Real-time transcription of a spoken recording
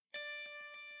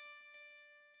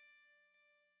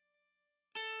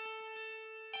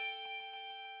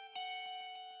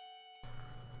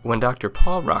When Dr.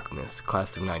 Paul Rockmus,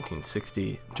 class of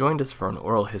 1960, joined us for an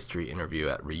oral history interview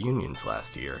at Reunions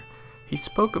last year, he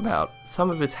spoke about some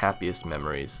of his happiest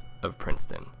memories of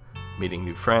Princeton, meeting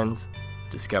new friends,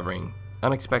 discovering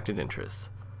unexpected interests.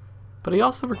 But he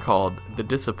also recalled the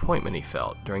disappointment he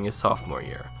felt during his sophomore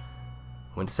year,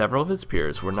 when several of his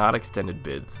peers were not extended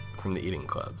bids from the eating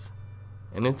clubs,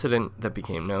 an incident that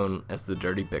became known as the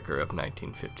Dirty Bicker of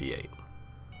 1958.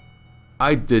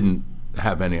 I didn't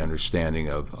have any understanding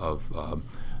of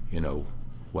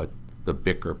what the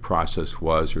bicker process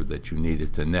was, or that you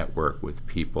needed to network with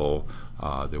people.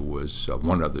 There was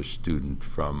one other student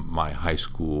from my high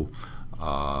school.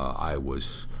 I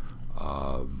was,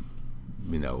 of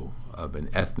an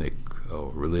ethnic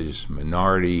or religious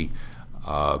minority,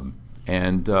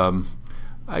 and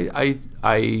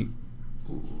I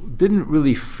didn't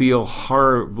really feel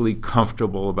horribly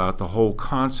comfortable about the whole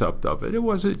concept of it. It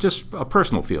was just a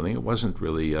personal feeling. It wasn't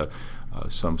really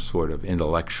some sort of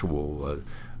intellectual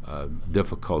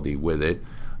difficulty with it.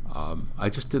 I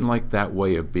just didn't like that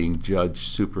way of being judged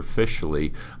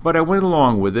superficially. But I went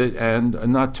along with it, and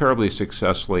not terribly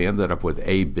successfully ended up with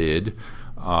a bid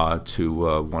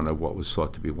to one of what was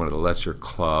thought to be one of the lesser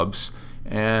clubs.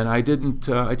 And I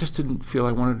just didn't feel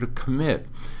I wanted to commit.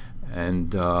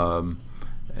 And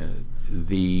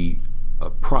the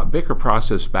bicker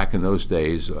process back in those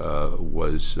days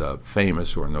was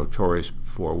famous or notorious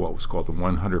for what was called the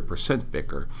 100%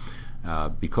 bicker,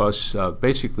 because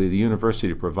basically the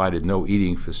university provided no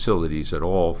eating facilities at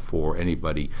all for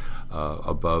anybody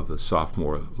above the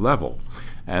sophomore level.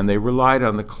 And they relied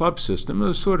on the club system. It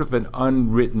was sort of an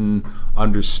unwritten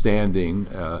understanding,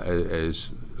 as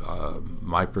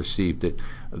I perceived it,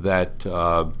 that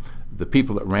the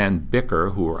people that ran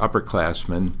bicker, who were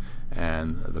upperclassmen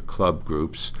and the club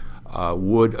groups,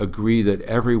 would agree that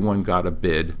everyone got a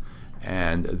bid,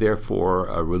 and therefore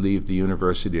relieve the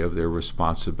university of their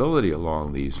responsibility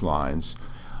along these lines.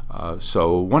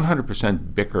 So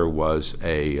 100% bicker was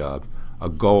a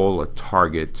goal, a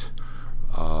target,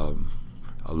 a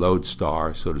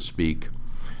lodestar, so to speak.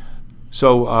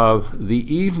 So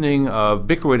the evening of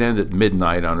bicker would end at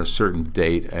midnight on a certain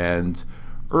date, and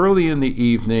early in the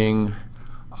evening,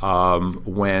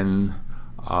 when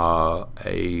a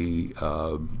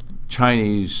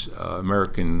Chinese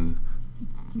American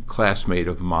classmate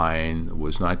of mine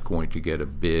was not going to get a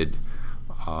bid,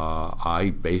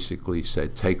 I basically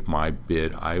said, "Take my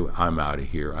bid. I'm out of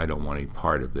here. I don't want any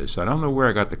part of this." I don't know where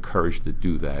I got the courage to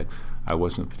do that. I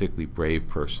wasn't a particularly brave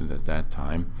person at that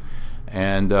time.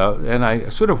 And I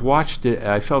sort of watched it.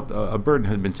 I felt a burden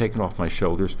had been taken off my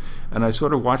shoulders, and I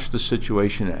sort of watched the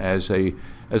situation as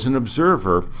an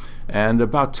observer. And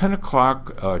about 10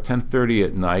 o'clock, 10:30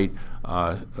 at night,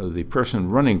 the person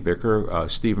running bicker,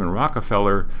 Stephen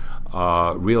Rockefeller,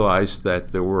 realized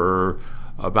that there were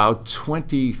about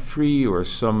 23 or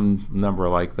some number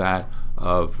like that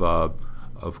of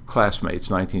classmates,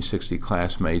 1960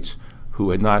 classmates,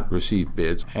 who had not received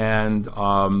bids, and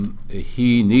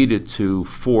he needed to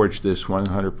forge this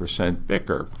 100%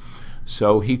 bicker.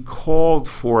 So he called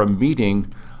for a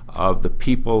meeting of the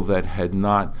people that had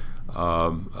not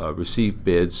received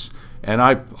bids, and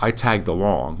I tagged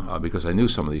along because I knew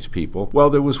some of these people. Well,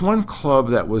 there was one club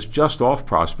that was just off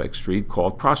Prospect Street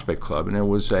called Prospect Club, and it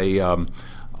was a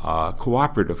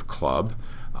cooperative club.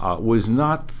 Was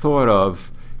not thought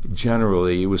of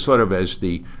generally. It was sort of as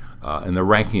in the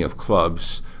ranking of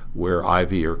clubs, where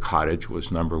Ivy or Cottage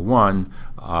was number one,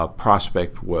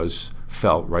 Prospect was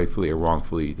felt, rightfully or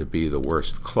wrongfully, to be the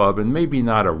worst club, and maybe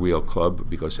not a real club,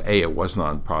 because A, it wasn't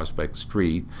on Prospect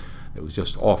Street. It was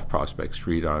just off Prospect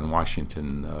Street on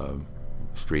Washington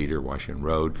Street or Washington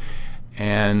Road,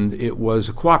 and it was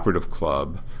a cooperative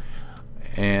club.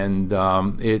 And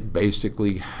it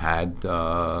basically had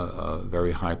a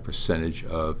very high percentage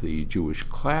of the Jewish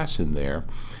class in there.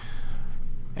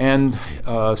 And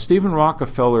Stephen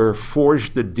Rockefeller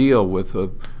forged a deal with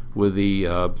the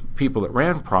people that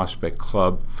ran Prospect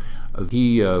Club.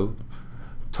 He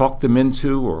talked them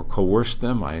into, or coerced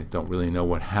them, I don't really know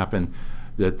what happened,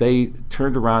 that they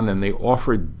turned around and they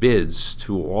offered bids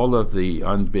to all of the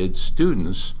unbid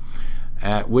students,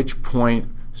 at which point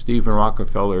Stephen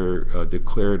Rockefeller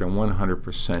declared a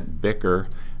 100% bicker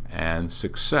and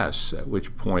success, at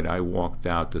which point I walked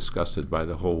out disgusted by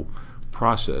the whole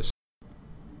process.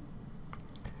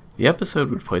 The episode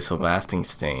would place a lasting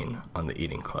stain on the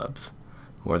eating clubs.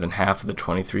 More than half of the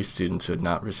 23 students who had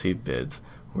not received bids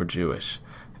were Jewish,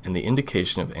 and the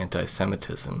indication of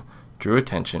anti-Semitism drew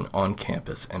attention on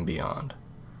campus and beyond.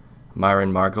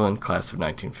 Myron Margolin, class of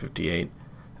 1958,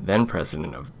 then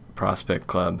president of Prospect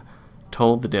Club,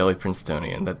 told the Daily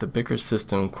Princetonian that the bicker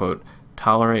system, quote,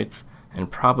 tolerates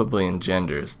and probably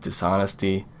engenders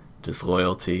dishonesty,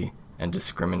 disloyalty, and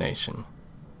discrimination.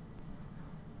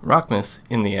 Rockmus,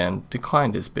 in the end,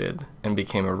 declined his bid and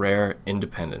became a rare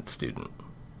independent student.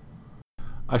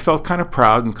 I felt kind of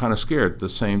proud and kind of scared at the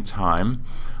same time.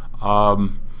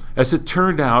 As it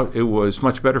turned out, it was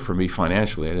much better for me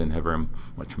financially. I didn't have very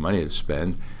much money to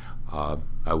spend. I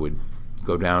would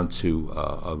go down to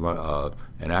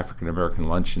an African-American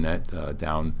luncheonette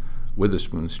down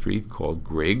Witherspoon Street called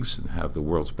Griggs and have the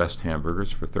world's best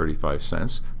hamburgers for 35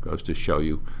 cents. Goes to show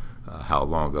you how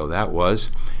long ago that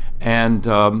was. And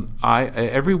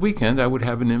every weekend I would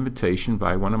have an invitation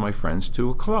by one of my friends to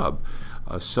a club.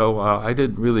 So I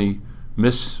didn't really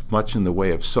miss much in the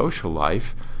way of social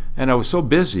life. And I was so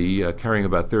busy carrying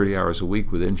about 30 hours a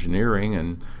week with engineering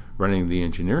and running the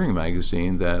engineering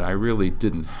magazine that I really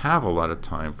didn't have a lot of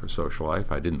time for social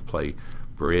life. I didn't play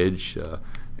bridge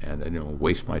and I didn't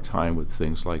waste my time with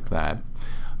things like that.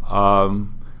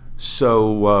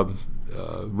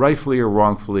 Rightfully or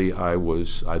wrongfully, I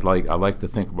like to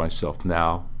think of myself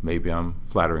now, maybe I'm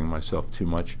flattering myself too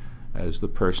much, as the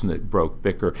person that broke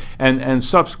Bicker. And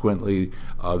subsequently,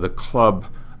 the club,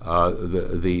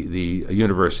 the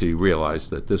university realized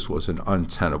that this was an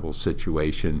untenable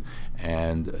situation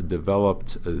and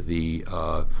developed the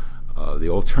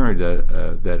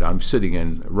alternative that I'm sitting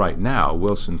in right now,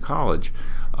 Wilson College,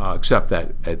 except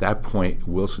that at that point,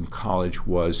 Wilson College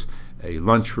was a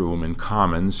lunchroom in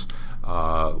Commons,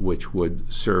 which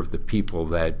would serve the people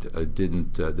that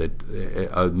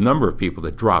a number of people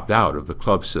that dropped out of the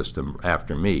club system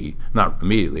after me, not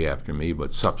immediately after me,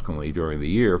 but subsequently during the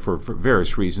year for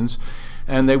various reasons.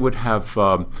 And they would have,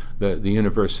 the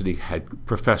university had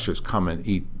professors come and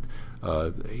eat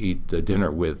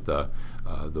dinner with the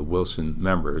Wilson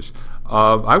members.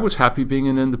 I was happy being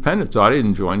an independent, so I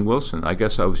didn't join Wilson. I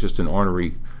guess I was just an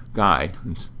ornery guy,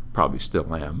 and probably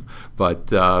still am. But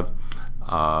the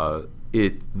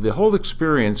whole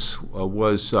experience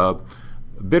was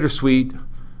bittersweet,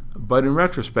 but in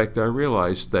retrospect, I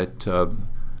realized that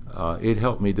it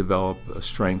helped me develop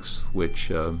strengths which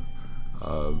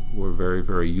were very,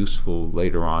 very useful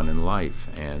later on in life,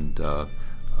 and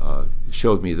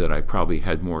showed me that I probably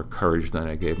had more courage than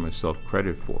I gave myself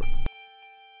credit for.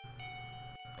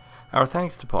 Our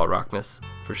thanks to Paul Rockmus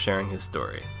for sharing his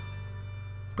story.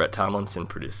 Brett Tomlinson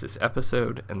produced this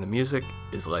episode, and the music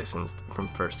is licensed from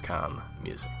First Com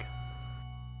Music.